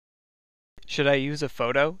Should I use a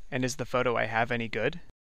photo, and is the photo I have any good?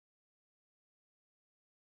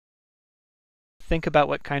 Think about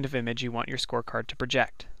what kind of image you want your scorecard to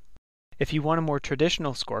project. If you want a more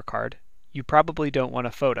traditional scorecard, you probably don't want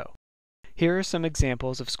a photo. Here are some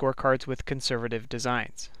examples of scorecards with conservative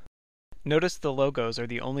designs. Notice the logos are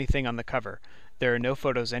the only thing on the cover. There are no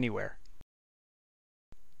photos anywhere.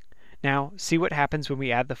 Now, see what happens when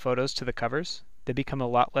we add the photos to the covers? They become a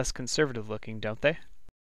lot less conservative looking, don't they?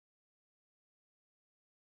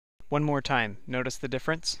 One more time, notice the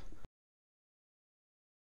difference?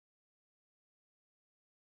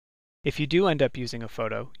 If you do end up using a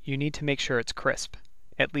photo, you need to make sure it's crisp,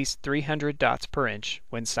 at least 300 dots per inch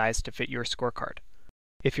when sized to fit your scorecard.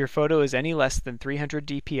 If your photo is any less than 300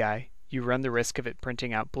 dpi, you run the risk of it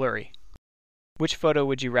printing out blurry. Which photo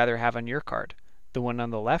would you rather have on your card? The one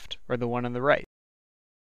on the left or the one on the right?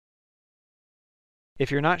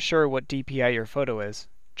 If you're not sure what DPI your photo is,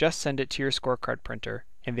 just send it to your scorecard printer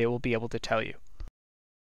and they will be able to tell you.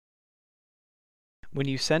 When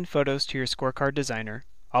you send photos to your scorecard designer,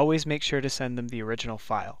 always make sure to send them the original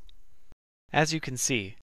file. As you can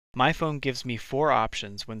see, my phone gives me 4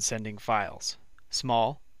 options when sending files: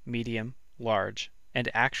 small, medium, large, and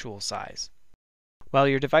actual size. While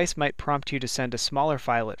your device might prompt you to send a smaller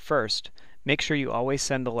file at first, make sure you always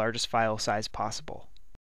send the largest file size possible.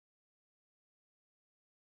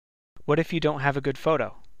 What if you don't have a good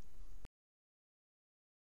photo?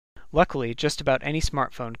 Luckily, just about any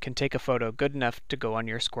smartphone can take a photo good enough to go on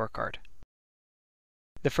your scorecard.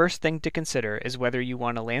 The first thing to consider is whether you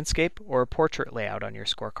want a landscape or a portrait layout on your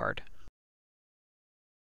scorecard.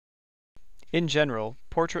 In general,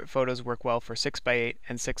 portrait photos work well for 6x8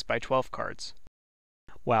 and 6x12 cards,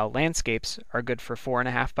 while landscapes are good for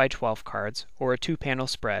 4.5x12 cards or a 2-panel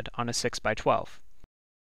spread on a 6x12.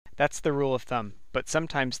 That's the rule of thumb, but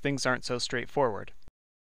sometimes things aren't so straightforward.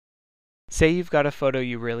 Say you've got a photo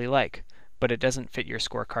you really like, but it doesn't fit your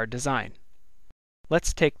scorecard design.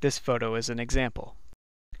 Let's take this photo as an example.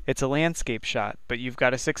 It's a landscape shot, but you've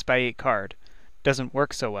got a 6x8 card. Doesn't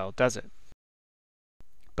work so well, does it?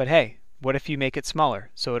 But hey, what if you make it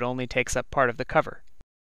smaller, so it only takes up part of the cover?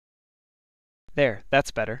 There,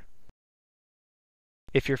 that's better.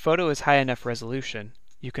 If your photo is high enough resolution,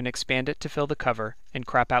 you can expand it to fill the cover and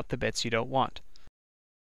crop out the bits you don't want.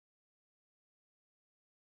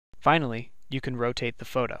 Finally, you can rotate the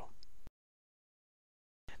photo.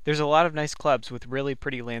 There's a lot of nice clubs with really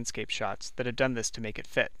pretty landscape shots that have done this to make it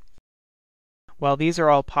fit. While these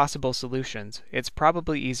are all possible solutions, it's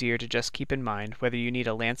probably easier to just keep in mind whether you need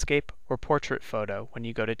a landscape or portrait photo when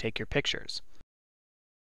you go to take your pictures.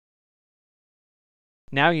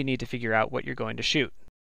 Now you need to figure out what you're going to shoot.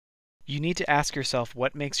 You need to ask yourself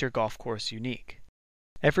what makes your golf course unique.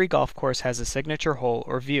 Every golf course has a signature hole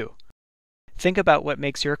or view. Think about what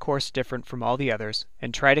makes your course different from all the others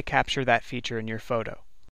and try to capture that feature in your photo.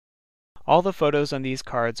 All the photos on these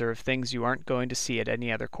cards are of things you aren't going to see at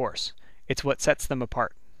any other course. It's what sets them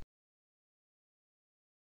apart.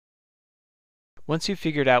 Once you've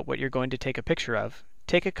figured out what you're going to take a picture of,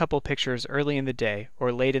 take a couple pictures early in the day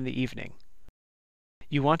or late in the evening.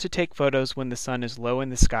 You want to take photos when the sun is low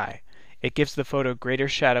in the sky. It gives the photo greater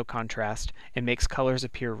shadow contrast and makes colors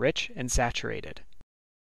appear rich and saturated.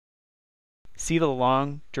 See the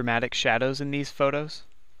long, dramatic shadows in these photos?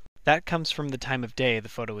 That comes from the time of day the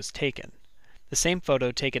photo was taken. The same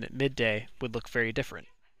photo taken at midday would look very different.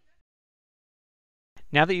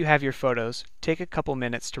 Now that you have your photos, take a couple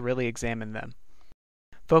minutes to really examine them.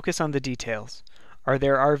 Focus on the details. Are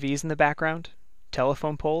there RVs in the background?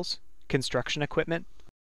 Telephone poles? Construction equipment?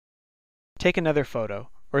 Take another photo,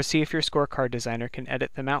 or see if your scorecard designer can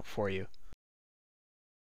edit them out for you.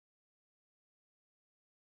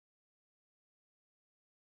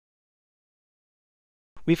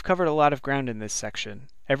 We've covered a lot of ground in this section,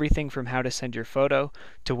 everything from how to send your photo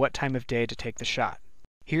to what time of day to take the shot.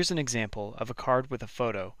 Here's an example of a card with a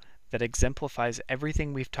photo that exemplifies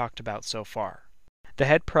everything we've talked about so far. The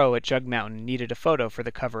head pro at Jug Mountain needed a photo for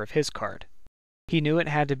the cover of his card. He knew it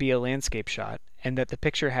had to be a landscape shot and that the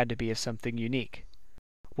picture had to be of something unique.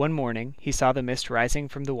 One morning, he saw the mist rising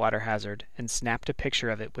from the water hazard and snapped a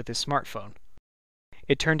picture of it with his smartphone.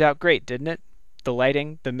 It turned out great, didn't it? The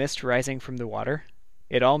lighting, the mist rising from the water.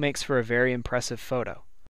 It all makes for a very impressive photo.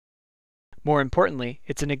 More importantly,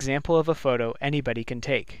 it's an example of a photo anybody can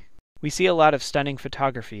take. We see a lot of stunning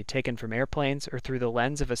photography taken from airplanes or through the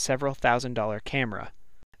lens of a several $1,000 camera.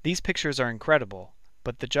 These pictures are incredible,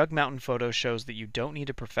 but the Jug Mountain photo shows that you don't need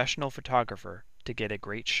a professional photographer to get a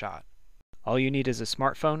great shot. All you need is a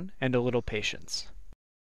smartphone and a little patience.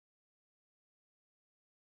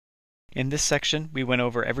 In this section, we went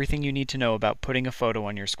over everything you need to know about putting a photo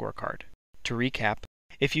on your scorecard. To To recap,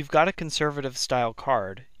 if you've got a conservative style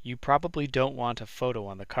card, you probably don't want a photo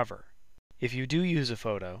on the cover. If you do use a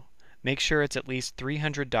photo, make sure it's at least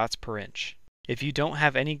 300 dots per inch. If you don't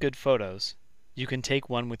have any good photos, you can take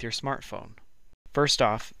one with your smartphone. First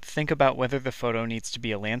off, think about whether the photo needs to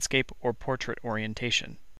be a landscape or portrait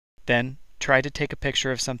orientation. Then, try to take a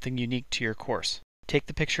picture of something unique to your course. Take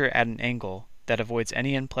the picture at an angle that avoids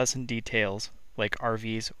any unpleasant details like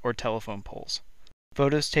RVs or telephone poles.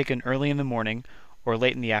 Photos taken early in the morning or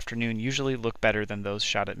late in the afternoon usually look better than those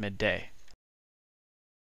shot at midday.